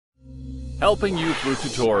helping you through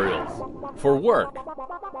tutorials for work,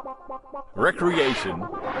 recreation,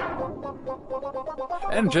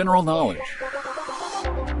 and general knowledge.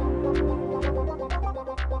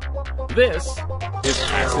 This is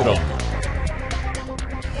Pass It On.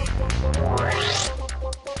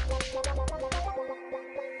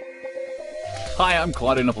 Hi, I'm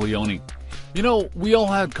Claudio Napoleoni. You know, we all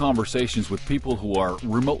have conversations with people who are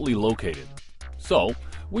remotely located. So,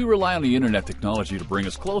 we rely on the internet technology to bring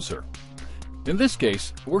us closer. In this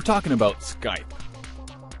case, we're talking about Skype.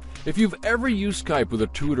 If you've ever used Skype with a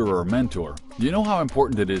tutor or a mentor, you know how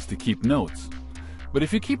important it is to keep notes. But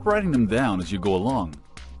if you keep writing them down as you go along,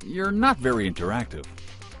 you're not very interactive.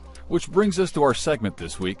 Which brings us to our segment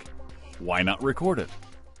this week, why not record it?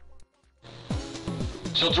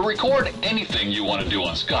 So to record anything you want to do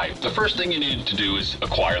on Skype, the first thing you need to do is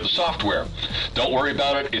acquire the software. Don't worry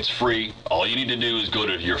about it, it's free. All you need to do is go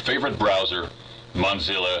to your favorite browser,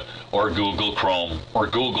 Mozilla or Google Chrome or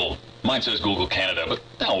Google. Mine says Google Canada, but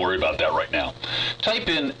don't worry about that right now. Type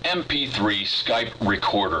in MP3 Skype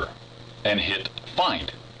Recorder and hit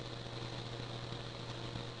Find.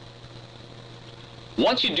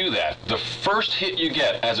 Once you do that, the first hit you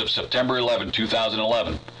get as of September 11,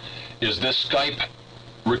 2011 is this Skype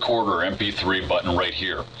Recorder MP3 button right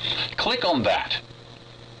here. Click on that.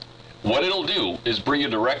 What it'll do is bring you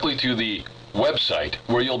directly to the website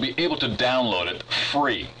where you'll be able to download it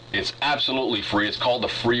free. It's absolutely free. It's called the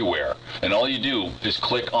freeware. And all you do is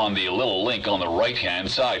click on the little link on the right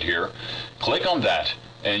hand side here. Click on that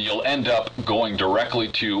and you'll end up going directly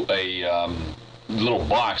to a little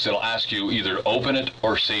box that'll ask you either open it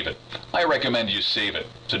or save it. I recommend you save it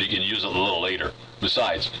so that you can use it a little later.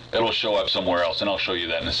 Besides, it'll show up somewhere else, and I'll show you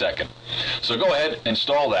that in a second. So go ahead,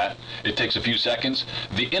 install that. It takes a few seconds.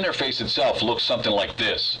 The interface itself looks something like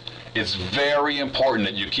this. It's very important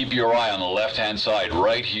that you keep your eye on the left-hand side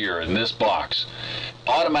right here in this box.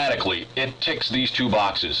 Automatically, it ticks these two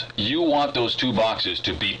boxes. You want those two boxes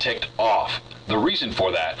to be ticked off. The reason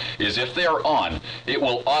for that is if they're on, it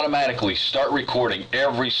will automatically start recording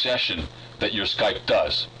every session that your Skype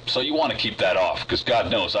does. So you want to keep that off, because God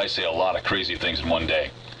knows I say a lot of crazy things in one day.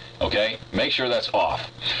 Okay? Make sure that's off.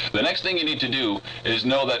 The next thing you need to do is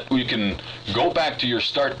know that you can go back to your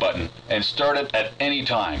start button and start it at any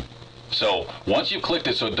time. So once you've clicked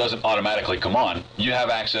it so it doesn't automatically come on, you have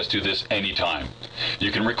access to this anytime.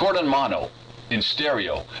 You can record in mono, in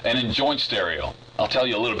stereo, and in joint stereo. I'll tell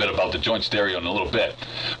you a little bit about the joint stereo in a little bit.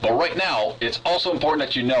 But right now, it's also important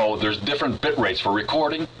that you know there's different bit rates for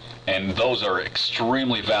recording, and those are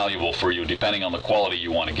extremely valuable for you depending on the quality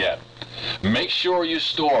you want to get. Make sure you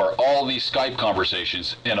store all these Skype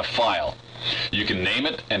conversations in a file. You can name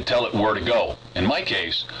it and tell it where to go. In my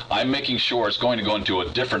case, I'm making sure it's going to go into a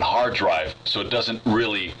different hard drive so it doesn't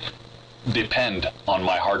really depend on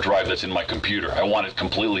my hard drive that's in my computer. I want it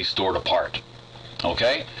completely stored apart.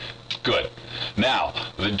 Okay? Good. Now,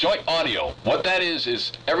 the joint audio, what that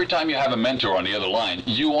is every time you have a mentor on the other line,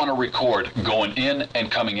 you want to record going in and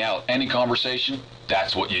coming out. Any conversation,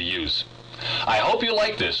 that's what you use. I hope you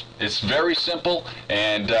like this. It's very simple,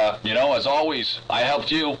 and you know, as always, I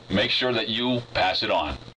helped you. Make sure that you pass it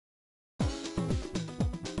on.